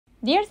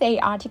There's a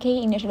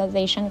RTK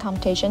initialization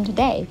competition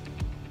today.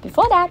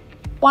 Before that,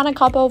 want a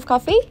cup of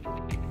coffee?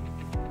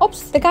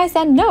 Oops, the guy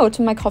said no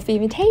to my coffee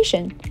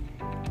invitation.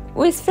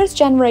 With first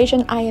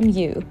generation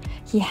IMU,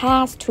 he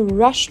has to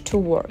rush to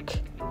work.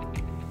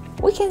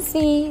 We can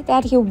see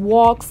that he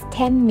walks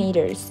 10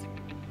 meters.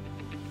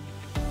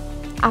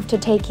 After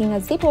taking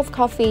a sip of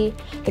coffee,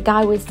 the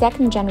guy with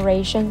second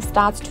generation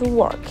starts to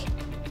work.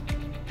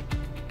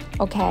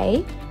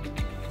 Okay,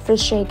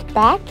 first shake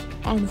back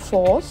and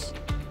forth,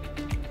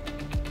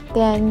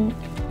 then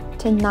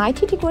turn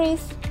 90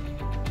 degrees,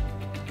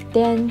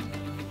 then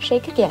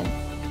shake again.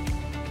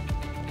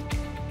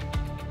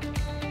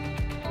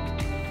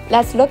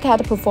 Let's look at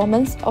the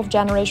performance of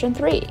Generation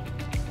 3.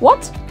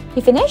 What?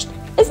 He finished?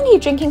 Isn't he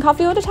drinking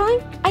coffee all the time?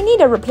 I need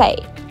a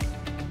replay.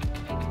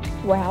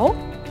 Well,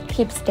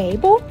 keep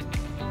stable.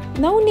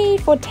 No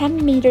need for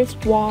 10 meters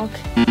walk.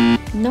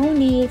 No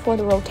need for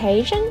the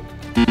rotation.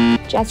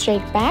 Just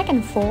shake back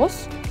and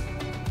forth.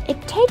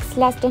 It takes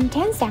less than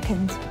 10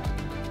 seconds.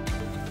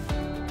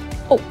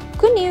 Oh,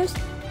 good news!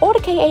 All the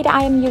K8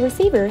 IMU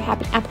receivers have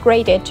been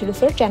upgraded to the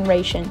third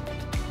generation.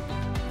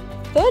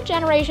 Third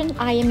generation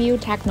IMU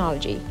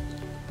technology.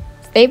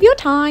 Save your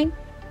time,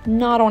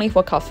 not only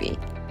for coffee.